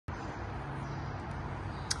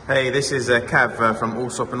Hey, this is Kav from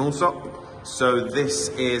Allsopp and Allsopp. So this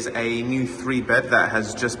is a new 3-bed that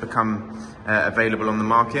has just become available on the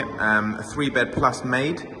market. A 3-bed plus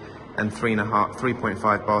maid and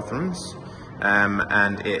 3.5 bathrooms.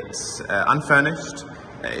 And it's unfurnished.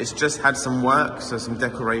 It's just had some work, so some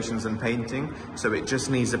decorations and painting. So it just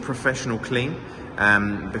needs a professional clean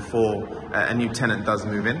before a new tenant does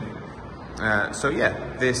move in. So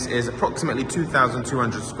yeah, this is approximately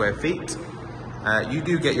 2,200 square feet. You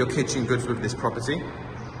do get your kitchen goods with this property.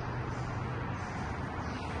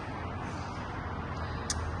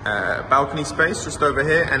 Balcony space just over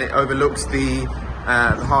here, and it overlooks the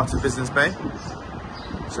Heart of Business Bay.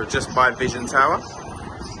 So just by Vision Tower.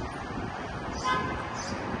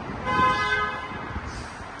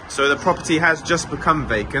 So the property has just become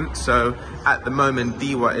vacant. So at the moment,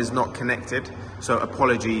 DIWA is not connected. So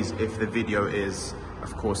apologies if the video is,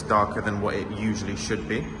 of course, darker than what it usually should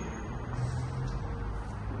be.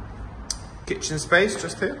 Kitchen space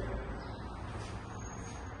just here.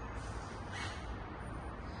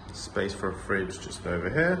 Space for a fridge just over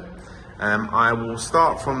here. I will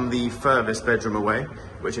start from the furthest bedroom away,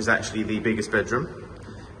 which is actually the biggest bedroom,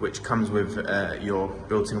 which comes with your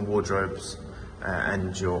built-in wardrobes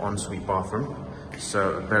and your ensuite bathroom. So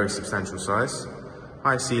a very substantial size.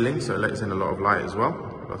 High ceiling, so it lets in a lot of light as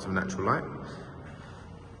well, lots of natural light.